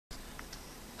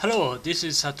Hello, this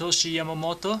is Satoshi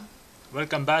Yamamoto.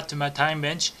 Welcome back to my time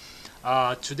bench.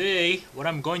 Today, what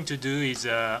I'm going to do is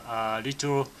a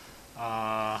little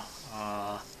a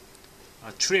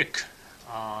trick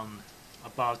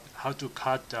about how to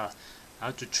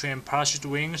how to trim parachute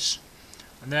wings,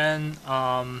 and then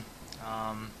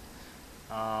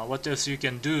what else you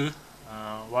can do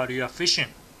while you are fishing.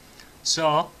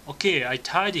 So, okay, I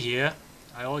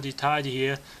already tied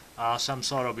here some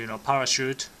sort of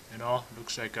parachute.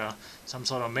 Looks like some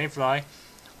sort of mayfly.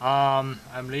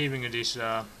 I'm leaving this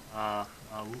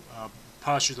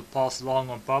parachute path long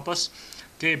on purpose.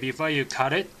 Okay, before you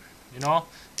cut it, you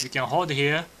can hold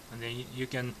here, and then you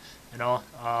can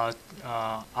add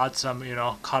some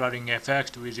coloring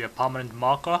effect with your permanent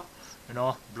marker,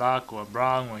 black or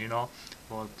brown, or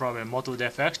for probably mottled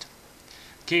effect.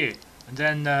 Okay, and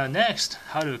then next,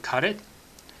 how to cut it.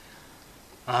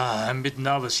 I'm a bit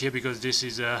nervous here because this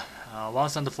is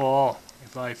once and for all.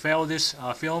 If I fail this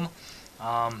film,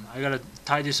 I gotta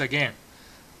tie this again.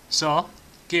 So,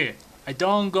 okay, I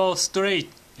don't go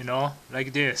straight,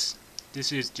 like this.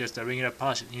 This is just a regular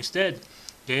parachute. Instead,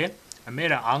 okay, I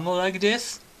made an angle like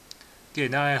this. Okay,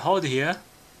 now I hold here.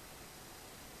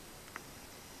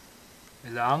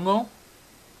 There's the angle.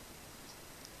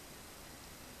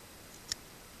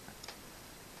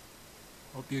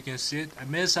 Hope you can see it. I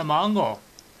made some angle.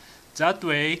 That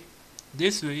way,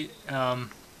 this way,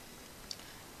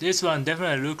 this one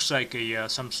definitely looks like a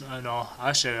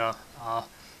actually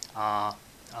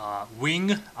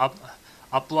wing,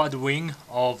 upward wing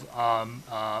of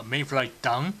mayfly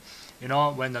tongue.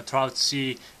 When the trout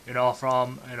see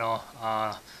from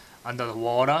under the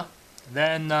water.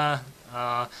 Then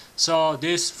so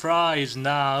this fly is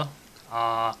now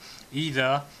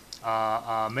either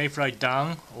mayfly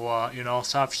tongue or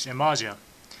surface emerger.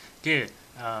 Okay.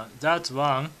 That's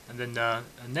one, and then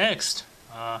next,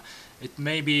 it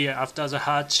may be after the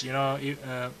hatch,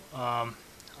 and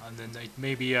then it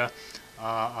may be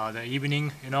the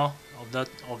evening, of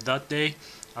that day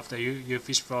after you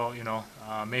fish for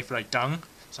mayfly tongue,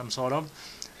 some sort of.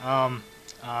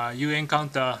 You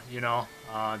encounter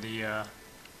the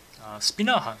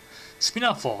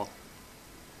spinner fall,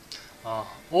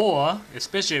 or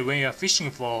especially when you're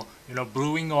fishing for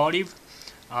brewing olive.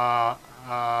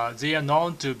 They are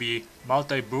known to be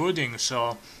multi-brooding,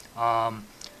 so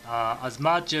as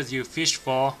much as you fish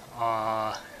for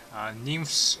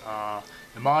nymphs,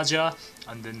 emerger,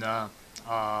 and then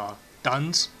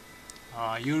duns,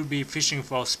 you'll be fishing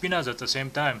for spinners at the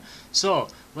same time. So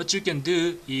what you can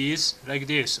do is like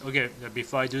this. Okay,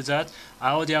 before I do that, I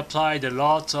already applied a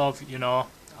lot of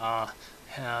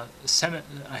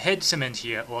head cement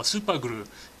here, or super glue,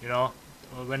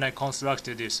 when I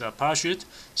constructed this parachute.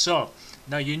 So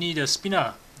now you need a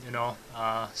spinner,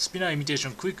 spinner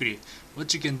imitation quickly.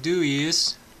 What you can do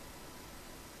is,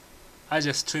 I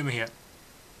just trim here.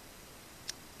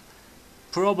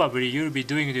 Probably you'll be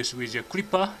doing this with your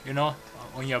clipper,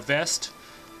 on your vest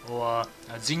or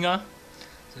a zinger.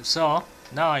 So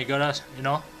now I got a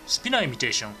spinner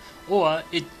imitation, or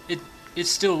it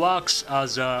still works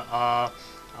as a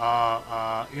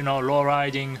low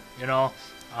riding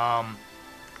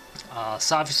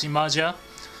surface emerger.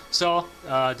 So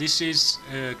this is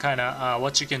kind of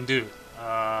what you can do,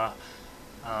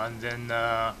 and then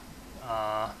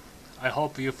I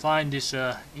hope you find this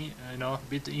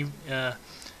bit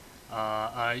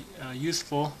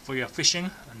useful for your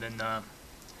fishing, and then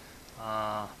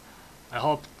I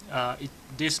hope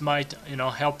this might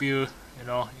help you,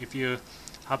 if you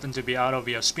happen to be out of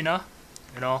your spinner.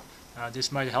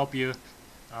 This might help you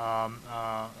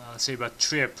save a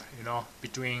trip,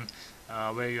 between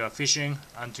where you are fishing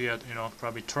and to your,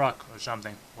 probably truck or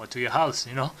something, or to your house,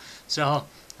 So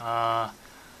I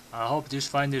hope this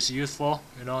find this useful,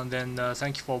 and then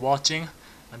thank you for watching,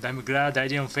 and I'm glad I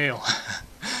didn't fail.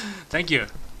 Thank you.